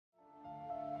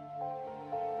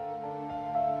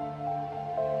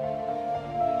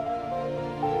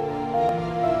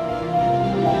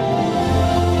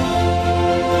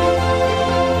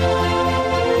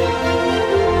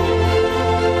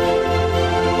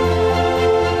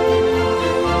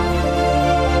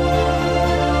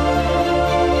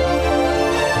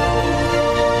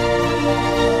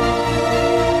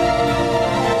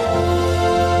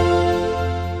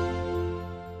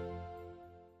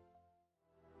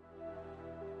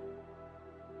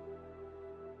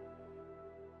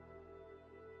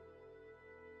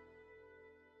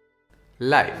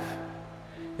Life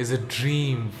is a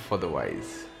dream for the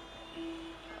wise,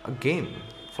 a game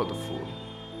for the fool,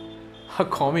 a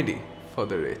comedy for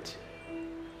the rich,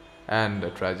 and a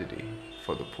tragedy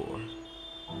for the poor.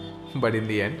 But in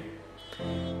the end,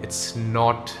 it's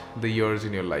not the years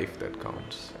in your life that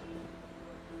counts.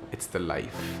 It's the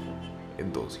life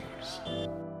in those years.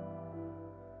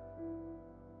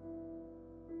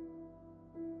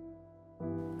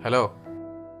 Hello.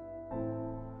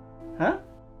 Huh?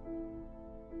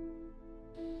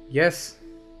 Yes,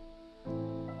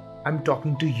 I'm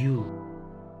talking to you.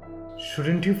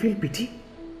 Shouldn't you feel pity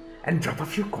and drop a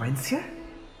few coins here?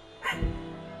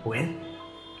 Well,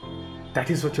 that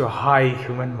is what your high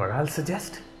human morale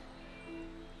suggests.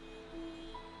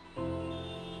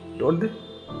 Don't they?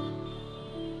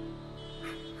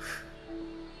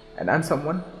 And I'm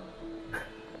someone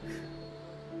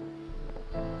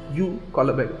you call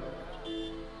a beggar.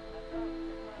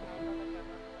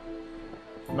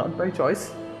 Not by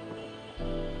choice.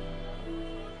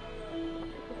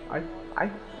 I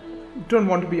don't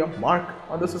want to be a mark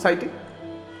on the society.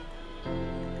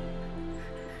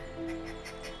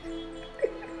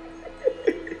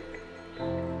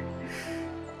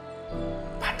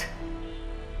 But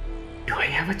do I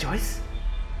have a choice?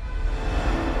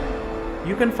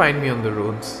 You can find me on the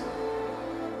roads,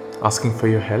 asking for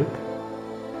your help,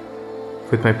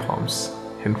 with my palms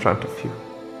in front of you.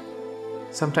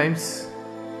 Sometimes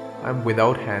I'm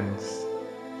without hands,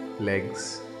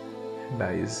 legs, and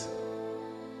eyes.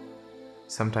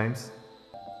 Sometimes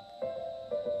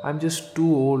I'm just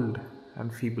too old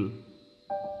and feeble.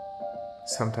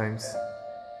 Sometimes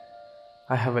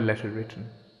I have a letter written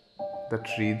that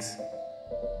reads,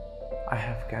 I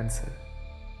have cancer,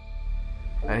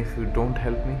 and if you don't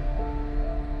help me,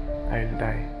 I'll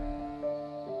die.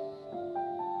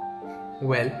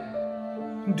 Well,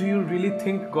 do you really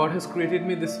think God has created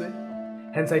me this way?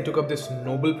 Hence I took up this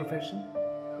noble profession?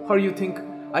 Or you think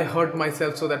I hurt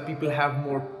myself so that people have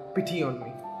more pity on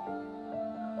me?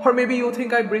 Or maybe you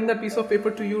think I bring that piece of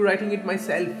paper to you writing it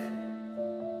myself?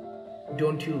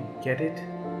 Don't you get it?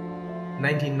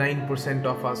 99%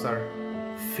 of us are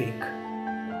fake.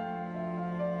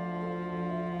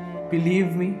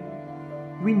 Believe me,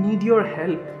 we need your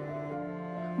help,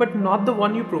 but not the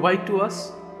one you provide to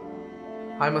us.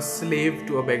 I'm a slave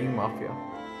to a begging mafia,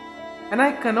 and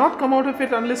I cannot come out of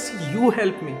it unless you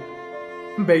help me.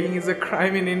 Begging is a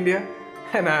crime in India,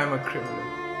 and I am a criminal.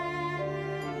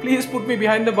 Please put me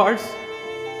behind the bars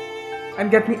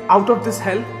and get me out of this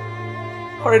hell,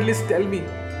 or at least tell me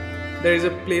there is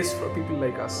a place for people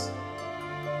like us.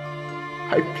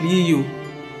 I plead you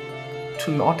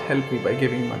to not help me by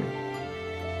giving money.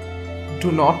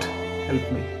 Do not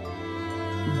help me.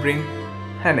 Bring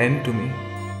an end to me.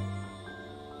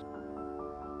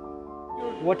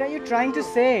 What are you trying to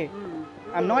say?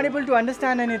 I'm not able to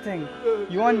understand anything.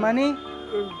 You want money?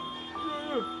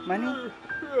 Money?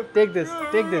 Take this,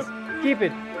 keep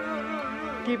it.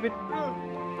 Keep it.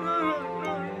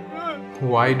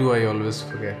 Why do I always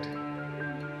forget?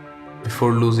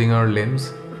 Before losing our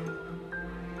limbs,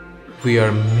 we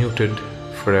are muted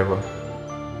forever.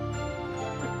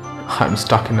 I'm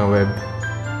stuck in a web,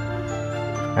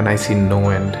 and I see no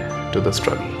end to the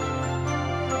struggle.